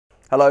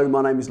Hello,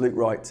 my name is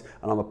Wright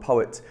and I'm a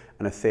poet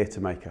and a theatre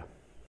maker.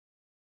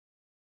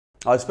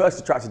 I was first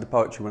attracted to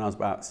poetry when I was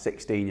about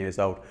 16 years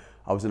old.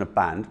 I was in a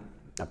band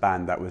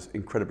that was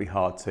incredibly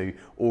hard to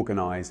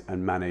organise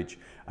and manage,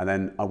 and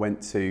then I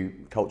went to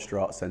Culture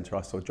Arts Centre.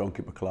 I saw John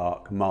Cooper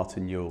Clarke,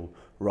 Martin Yule,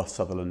 Ross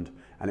Sutherland,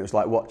 and it was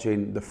like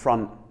watching the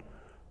front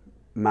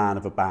man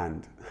of a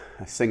band,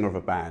 a singer of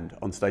a band,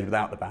 on stage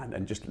without the band,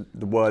 and just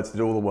the words did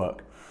all the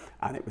work.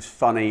 And it was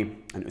funny,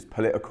 and it was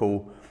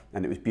political,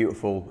 and it was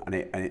beautiful, and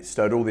it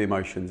stirred all the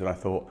emotions, and I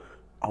thought,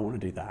 I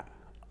want to do that.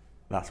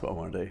 That's what I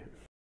want to do.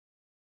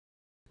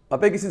 My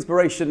biggest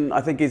inspiration, I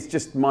think, is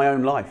just my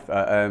own life,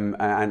 and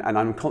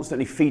I'm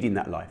constantly feeding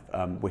that life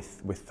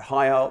with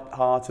high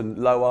art and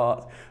low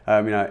art,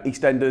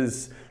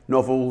 EastEnders,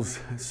 novels,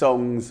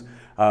 songs,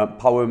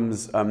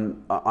 poems.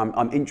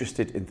 I'm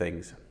interested in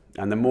things,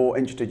 and the more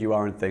interested you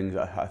are in things,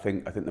 I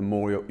think the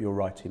more your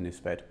writing is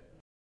fed.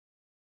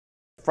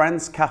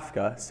 Franz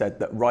Kafka said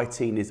that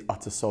writing is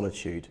utter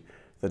solitude,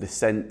 the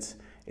descent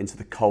into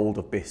the cold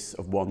abyss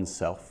of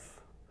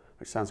oneself,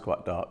 which sounds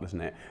quite dark,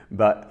 doesn't it?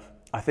 But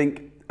I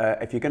think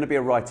if you're going to be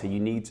a writer, you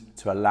need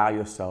to allow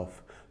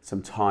yourself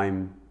some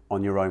time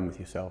on your own with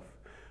yourself.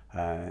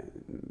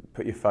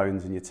 Put your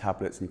phones and your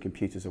tablets and your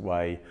computers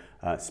away,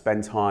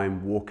 spend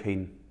time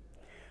walking,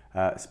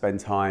 spend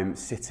time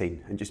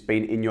sitting and just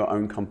being in your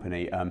own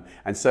company.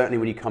 And certainly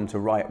when you come to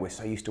write, we're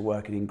so used to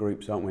working in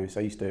groups, aren't we? We're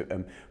so used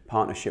to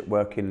partnership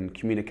working and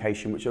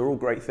communication, which are all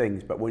great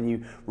things. But when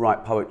you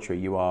write poetry,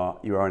 you are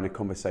in a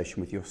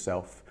conversation with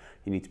yourself.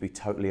 You need to be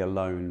totally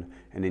alone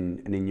and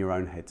in your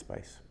own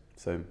headspace.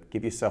 So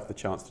give yourself the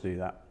chance to do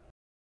that.